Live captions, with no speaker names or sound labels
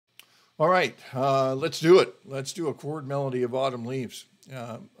All right, let's do it. Let's do a chord melody of autumn leaves.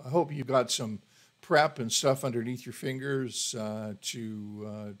 I hope you got some prep and stuff underneath your fingers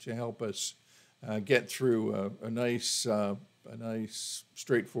to help us get through a nice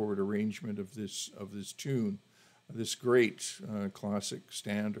straightforward arrangement of this tune, this great classic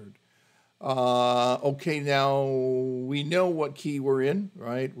standard. Okay, now we know what key we're in,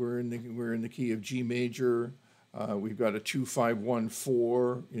 right? We're in the key of G major. We've got a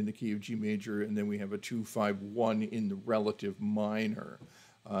 2-5-1-4 in the key of G major, and then we have a 2-5-1 in the relative minor.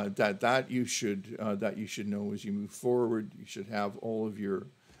 That you should know as you move forward. You should have all of your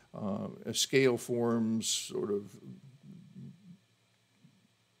scale forms sort of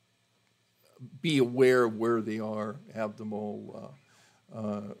be aware of where they are, have them all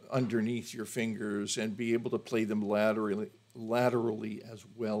underneath your fingers, and be able to play them laterally as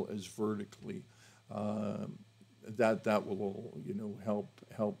well as vertically. That will all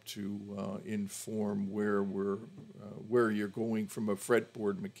help to inform where you're going from a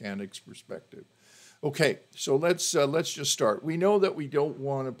fretboard mechanics perspective. Okay, so let's just start. We know that we don't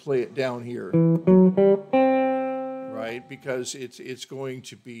want to play it down here, right? Because it's going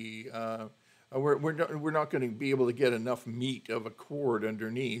to be we're not going to be able to get enough meat of a chord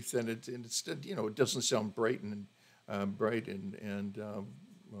underneath, and it's it doesn't sound bright and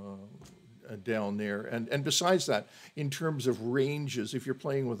down there. And besides that, in terms of ranges, if you're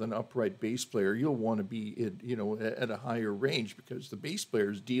playing with an upright bass player, you'll want to be at a higher range because the bass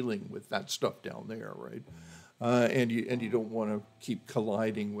player is dealing with that stuff down there, right? And you don't want to keep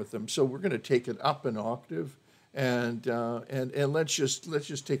colliding with them. So we're going to take it up an octave, and let's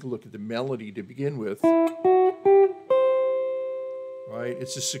just take a look at the melody to begin with. Right,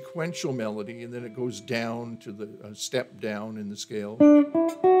 it's a sequential melody, and then it goes down to the step down in the scale.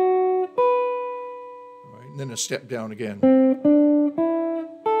 Right, and then a step down again,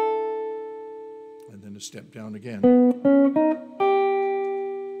 and then a step down again.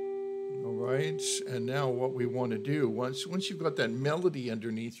 All right, and now what we want to do once you've got that melody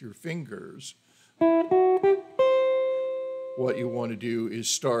underneath your fingers, what you want to do is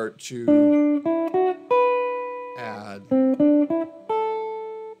start to add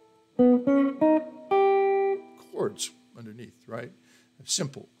chords underneath, right?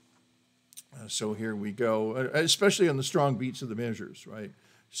 Simple. So here we go, especially on the strong beats of the measures, right?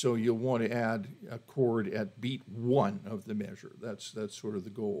 So you'll want to add a chord at beat 1 of the measure. That's sort of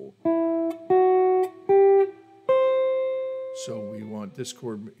the goal. So we want this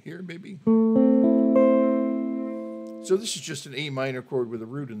chord here, maybe. So this is just an A minor chord with a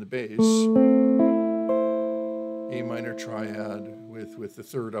root in the bass. A minor triad with the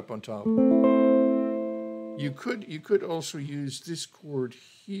third up on top. You could also use this chord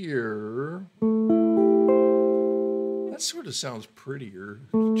here. That sort of sounds prettier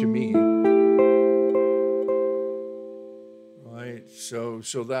to me. Right. So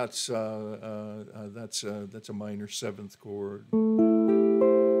that's a minor 7th chord.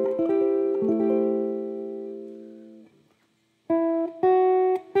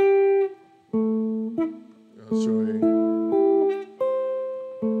 Sorry.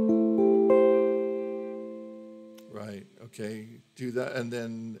 Right. Okay. Do that, and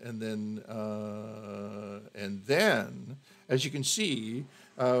then, as you can see,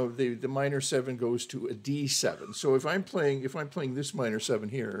 the minor 7 goes to a D7. So if I'm playing this minor 7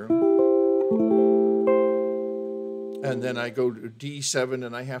 here, and then I go to D7,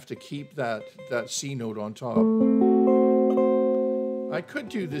 and I have to keep that C note on top, I could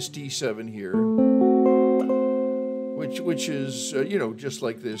do this D7 here, which is just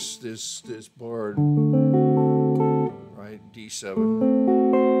like this barred, right? D7.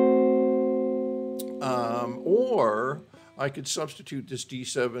 Or I could substitute this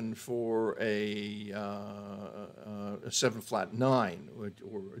D7 for a 7 flat 9 or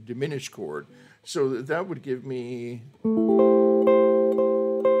a diminished chord. So that would give me.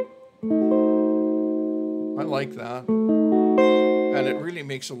 I like that, and it really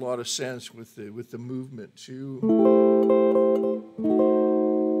makes a lot of sense with the movement too.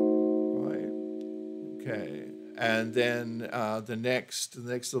 Right. Okay. And then the next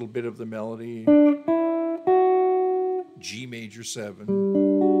little bit of the melody, G major 7.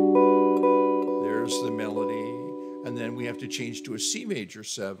 There's the melody, and then we have to change to a C major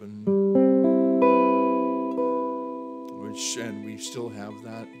 7, and we still have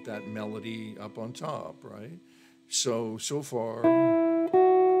that melody up on top, right? So far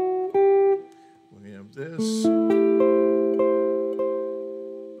we have this.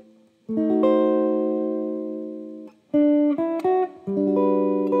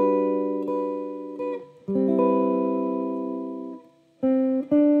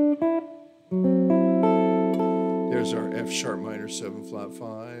 there's our F sharp minor 7 flat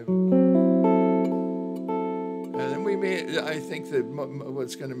 5. And then I think that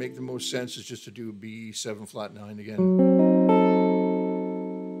what's going to make the most sense is just to do a B 7 flat 9 again.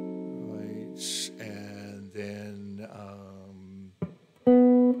 Right. And then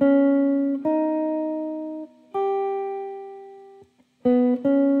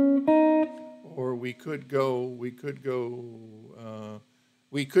or we could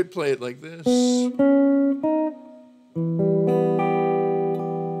play it like this,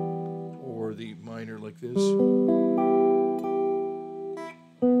 or the minor like this,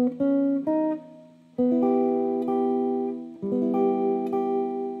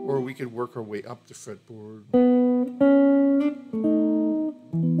 or we could work our way up the fretboard.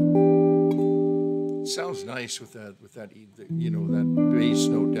 It sounds nice with that you know, that bass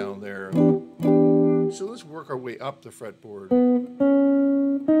note down there. So let's work our way up the fretboard.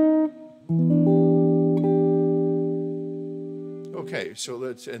 Okay,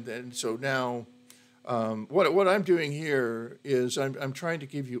 so so now, what I'm doing here is I'm trying to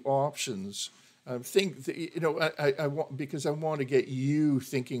give you options. You know, I want, because I want to get you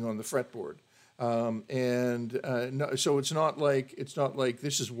thinking on the fretboard. So it's not like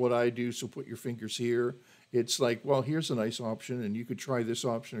this is what I do, so put your fingers here. It's like, well, here's a nice option, and you could try this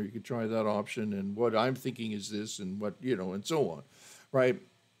option, or you could try that option, and what I'm thinking is this, and what, you know, and so on, right?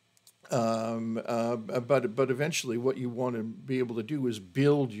 But eventually what you want to be able to do is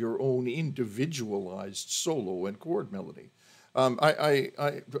build your own individualized solo and chord melody.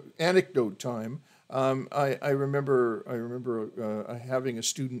 Anecdote time. I remember having a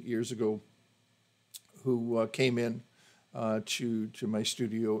student years ago who came in to my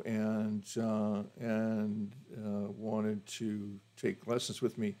studio and wanted to take lessons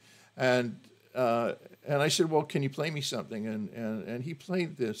with me, and I said, well, can you play me something? And he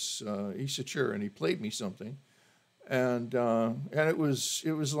played this. He said, sure, and he played me something, and it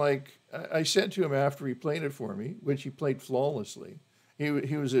was like, I said to him after he played it for me, which he played flawlessly. He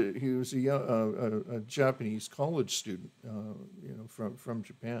was a Japanese college student, you know, from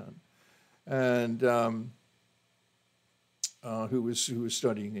Japan, and who was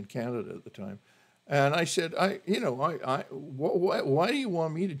studying in Canada at the time. And I said, why do you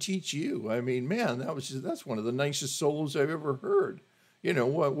want me to teach you? I mean, man, that's one of the nicest solos I've ever heard. You know,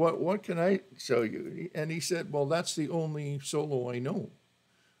 what can I show you? And he said, well, that's the only solo I know.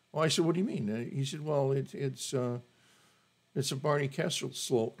 Well, I said, what do you mean? He said, well, it's a Barney Kessel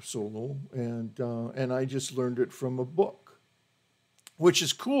solo, and I just learned it from a book, which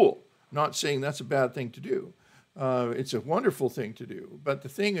is cool. Not saying that's a bad thing to do. It's a wonderful thing to do. But the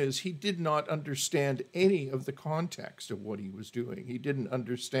thing is, he did not understand any of the context of what he was doing. He didn't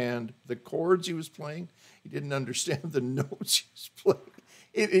understand the chords he was playing. He didn't understand the notes he was playing.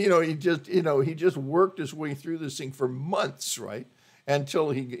 He just worked his way through this thing for months, right, until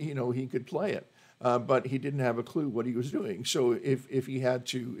he could play it. But he didn't have a clue what he was doing. So if he had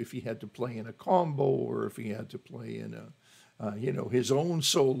to play in a combo, or if he had to play in his own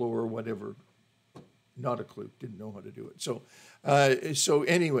solo or whatever, not a clue, didn't know how to do it. So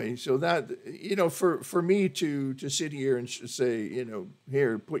anyway, so that, for me to sit here and say,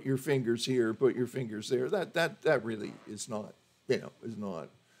 here, put your fingers here, put your fingers there, that really is not, is not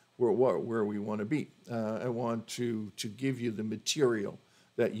where we want to be. I want to give you the material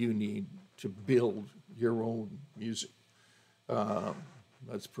that you need to build your own music.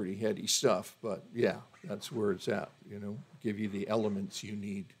 That's pretty heady stuff, but yeah, that's where it's at, give you the elements you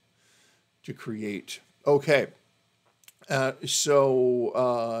need to create. Okay. So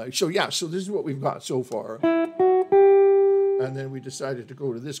this is what we've got so far. And then we decided to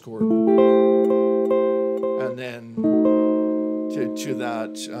go to this chord. And then to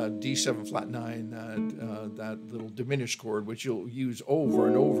that D7 flat 9, that little diminished chord, which you'll use over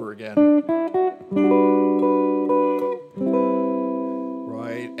and over again.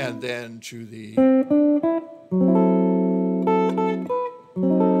 Right? And then to the...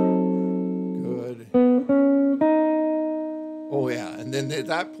 Oh, yeah, and then at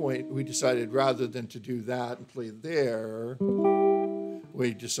that point, we decided rather than to do that and play there,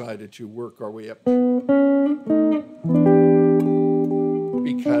 we decided to work our way up.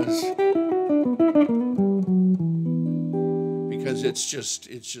 Because it's just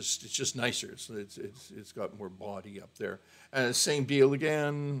nicer. So it's got more body up there. And same deal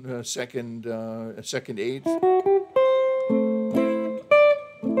again, second eighth.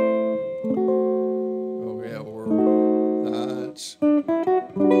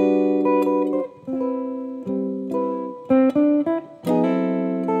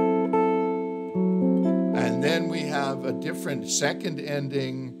 And then we have a different second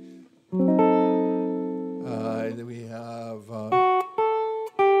ending. right, then we have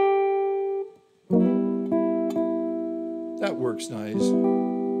that works nice.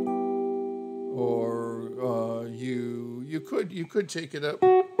 Or you could take it up.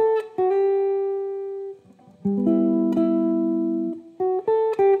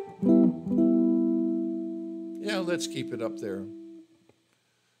 Yeah, let's keep it up there.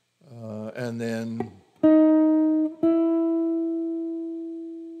 And then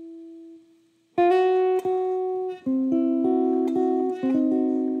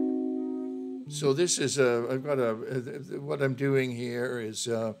so this is I've got what I'm doing here is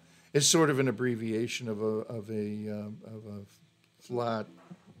sort of an abbreviation of a flat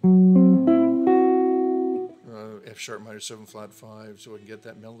F sharp minor 7 flat 5, so I can get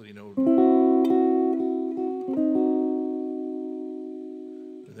that melody note.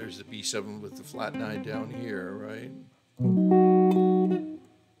 And there's the B7 with the flat 9 down here, right?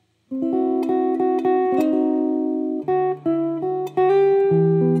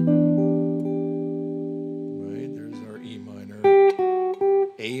 Right, there's our E minor,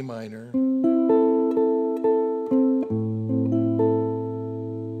 A minor,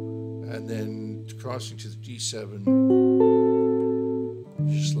 and then crossing to the D7,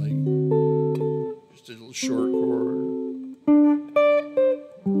 just a little short chord.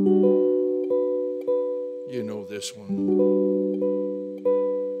 You know this one.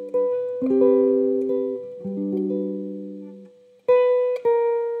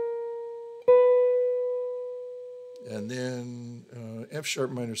 And then F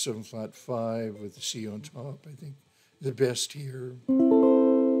sharp minor 7 flat 5 with the C on top, I think the best here.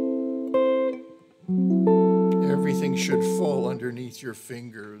 Everything should fall underneath your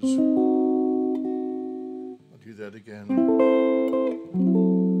fingers. I'll do that again.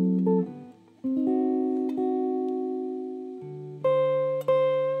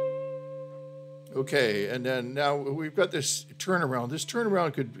 Okay, and then now we've got this turnaround. This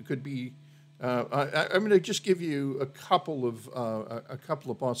turnaround could be. I'm going to just give you a couple of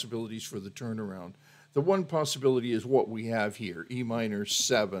possibilities for the turnaround. The one possibility is what we have here, E minor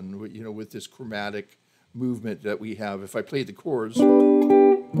 7, with this chromatic movement that we have. If I play the chords, right,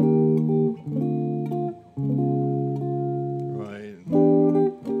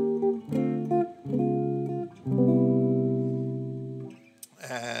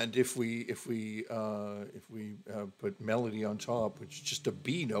 and if we put melody on top, which is just a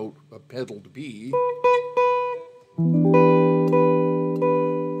B note, a pedaled B.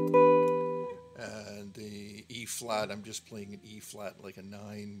 E flat, I'm just playing an E flat like a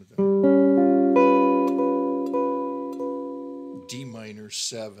 9 with a D minor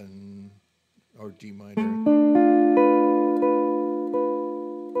 7 or D minor,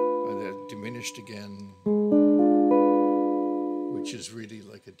 and that diminished again, which is really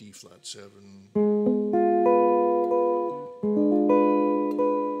like a D flat 7.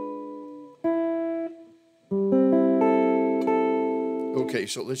 Okay,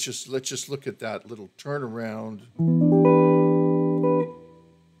 so let's just look at that little turnaround.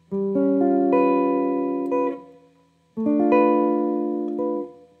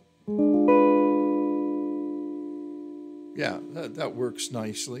 Yeah, that works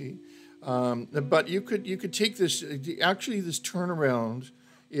nicely. But you could take this. Actually, this turnaround.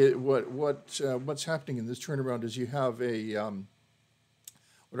 What's happening in this turnaround is you have a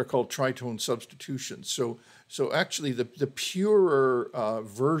what are called tritone substitutions. So actually, the purer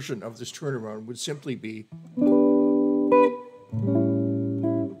version of this turnaround would simply be.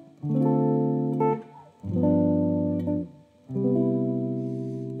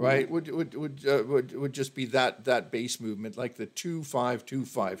 Right, would just be that bass movement, like the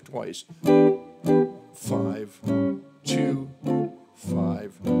 2-5-2-5 twice,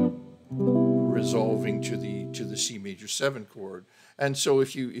 5-2-5, resolving to the C major 7 chord. And so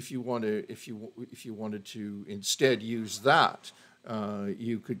if you wanted to instead use that,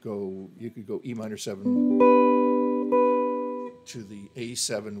 you could go E minor 7 to the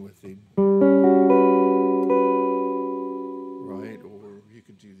A7 with the.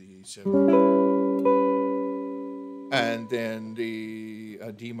 Do the A7, and then the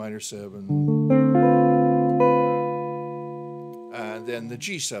D minor 7, and then the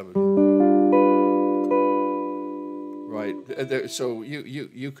G7. Right. So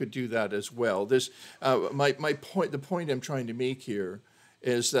you could do that as well. This the point I'm trying to make here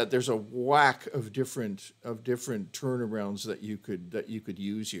is that there's a whack of different turnarounds that you could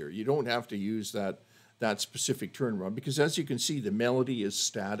use here. You don't have to use that specific turnaround, because as you can see, the melody is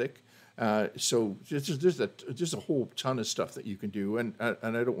static, So there's a whole ton of stuff that you can do, and I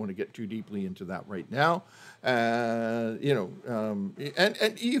don't want to get too deeply into that right now. And you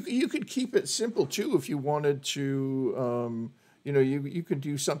could keep it simple too if you wanted to. You could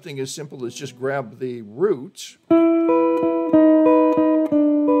do something as simple as just grab the root.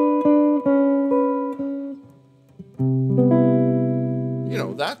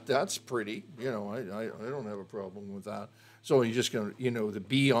 That's pretty. I don't have a problem with that. So you're just going to, the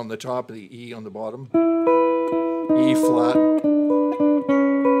B on the top, the E on the bottom, E flat,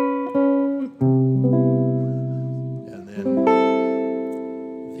 and then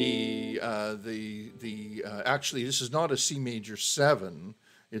actually this is not a C major 7.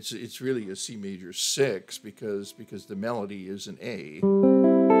 It's really a C major 6 because the melody is an A.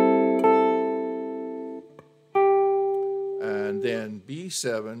 And then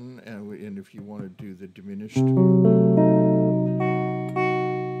B7, and if you want to do the diminished,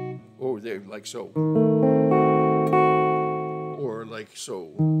 or there, like so, or like so.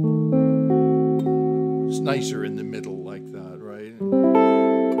 It's nicer in the middle like that, right?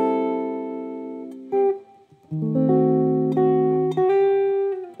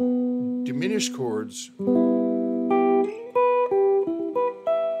 Diminished chords.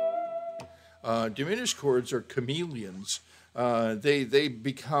 Diminished chords are chameleons. They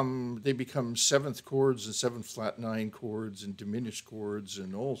become 7th chords and 7 flat 9 chords and diminished chords,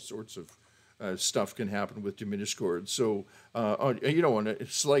 and all sorts of stuff can happen with diminished chords. So on a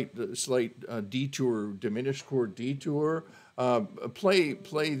slight detour, diminished chord detour,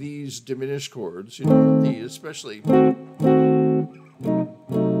 play these diminished chords, especially, and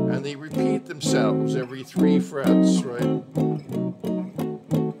they repeat themselves every 3 frets, right?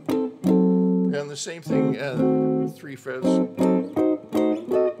 And the same thing, 3 frets.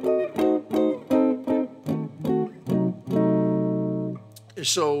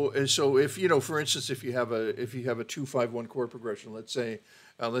 So if for instance, if you have a 2-5-1 chord progression, let's say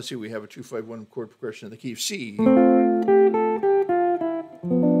we have a 2-5-1 chord progression in the key of C, and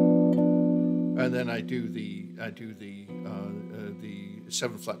then I do the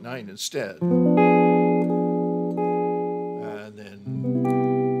 7 flat 9 instead, and then.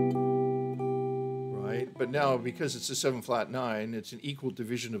 But now, because it's a 7 flat 9, it's an equal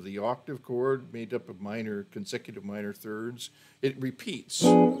division of the octave chord made up of consecutive minor thirds. It repeats.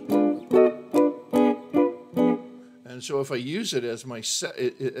 And so if I use it as my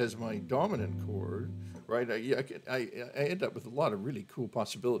dominant chord, right, I end up with a lot of really cool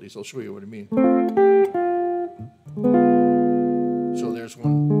possibilities. I'll show you what I mean. So there's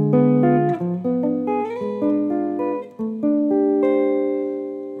one.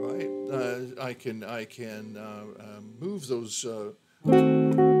 I can move those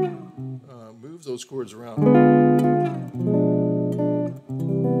chords around.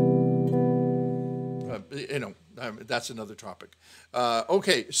 That's another topic.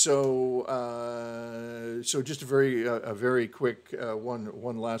 Okay, so just a very quick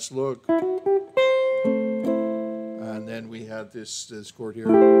one last look, and then we had this chord here.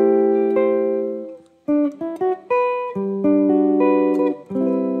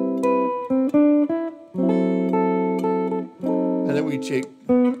 We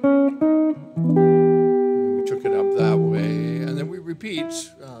took it up that way, and then we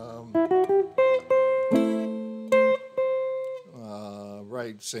repeat.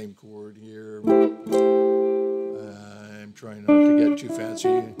 Right, same chord here. I'm trying not to get too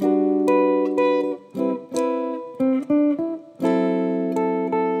fancy.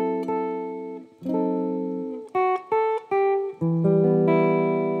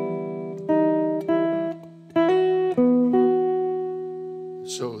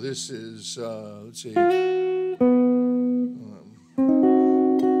 So this is, let's see.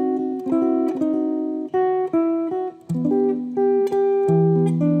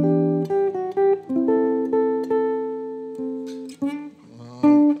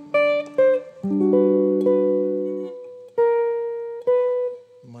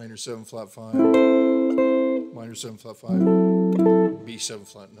 Minor 7 flat 5, minor 7 flat 5, B7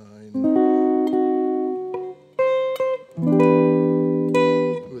 flat 9.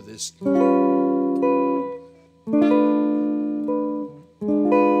 With this.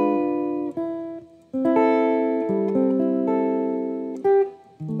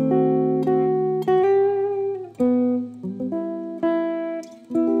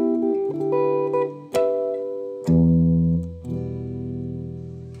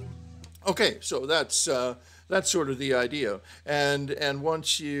 Okay, so that's sort of the idea, and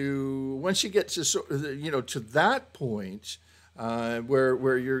once you get to to that point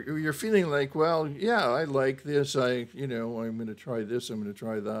where you're feeling like, well, yeah, I like this, I'm going to try this, I'm going to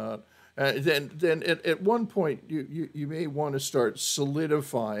try that, Then at one point you may want to start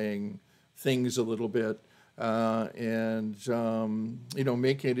solidifying things a little bit, and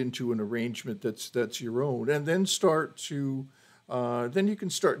make it into an arrangement that's your own, and then start to then you can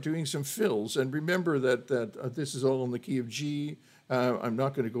start doing some fills. And remember that this is all in the key of G. I'm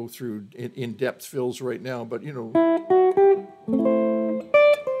not going to go through in-depth fills right now, but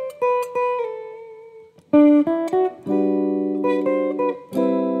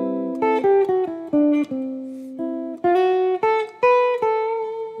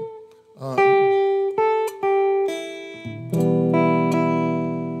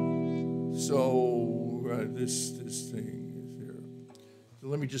this thing is here. So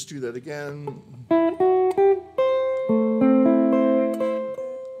let me just do that again.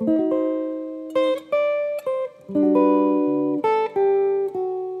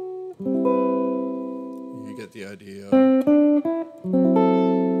 You get the idea.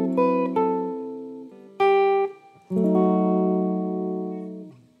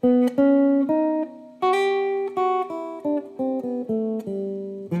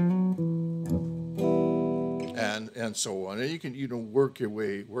 And so on, and you can work your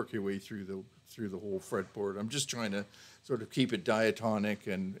way through the whole fretboard. I'm just trying to sort of keep it diatonic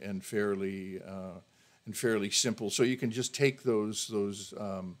and fairly simple. So you can just take those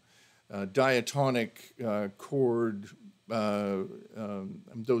diatonic chord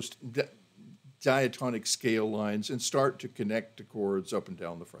those diatonic scale lines and start to connect the chords up and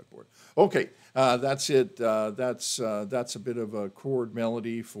down the fretboard. Okay, that's it. That's a bit of a chord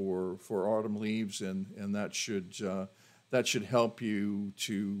melody for Autumn Leaves, and that should help you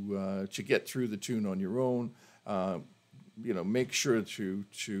to get through the tune on your own. Make sure to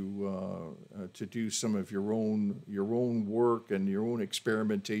do some of your own work and your own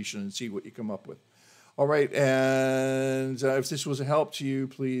experimentation and see what you come up with. All right, and if this was a help to you,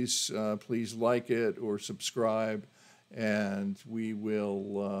 please like it or subscribe, and we would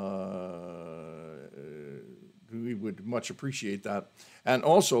much appreciate that. And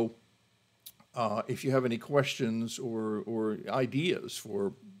also, if you have any questions or ideas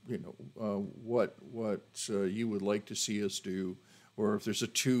for what you would like to see us do, or if there's a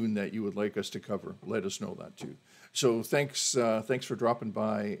tune that you would like us to cover, let us know that too. So thanks for dropping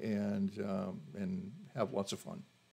by, and have lots of fun.